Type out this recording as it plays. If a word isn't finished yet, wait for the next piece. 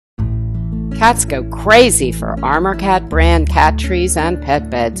Cats go crazy for Armarkat brand cat trees and pet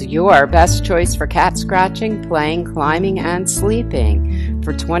beds, your best choice for cat scratching, playing, climbing, and sleeping.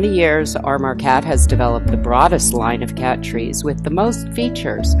 For 20 years, Armarkat has developed the broadest line of cat trees with the most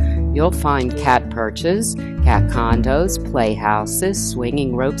features. You'll find cat perches, cat condos, playhouses,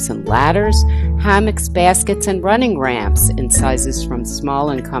 swinging ropes and ladders, hammocks, baskets, and running ramps in sizes from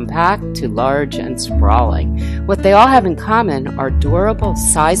small and compact to large and sprawling. What they all have in common are durable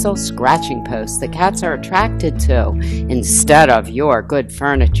sisal scratching posts that cats are attracted to instead of your good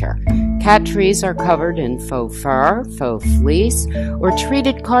furniture. Cat trees are covered in faux fur, faux fleece, or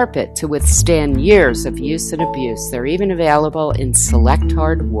treated carpet to withstand years of use and abuse. They're even available in select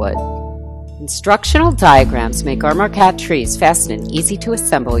hardwood. Instructional diagrams make Armarkat trees fast and easy to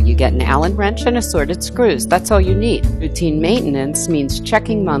assemble. You get an Allen wrench and assorted screws. That's all you need. Routine maintenance means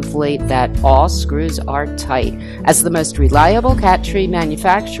checking monthly that all screws are tight. As the most reliable cat tree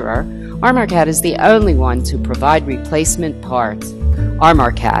manufacturer, Armarkat is the only one to provide replacement parts.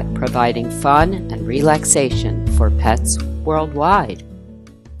 Armarkat, providing fun and relaxation for pets worldwide.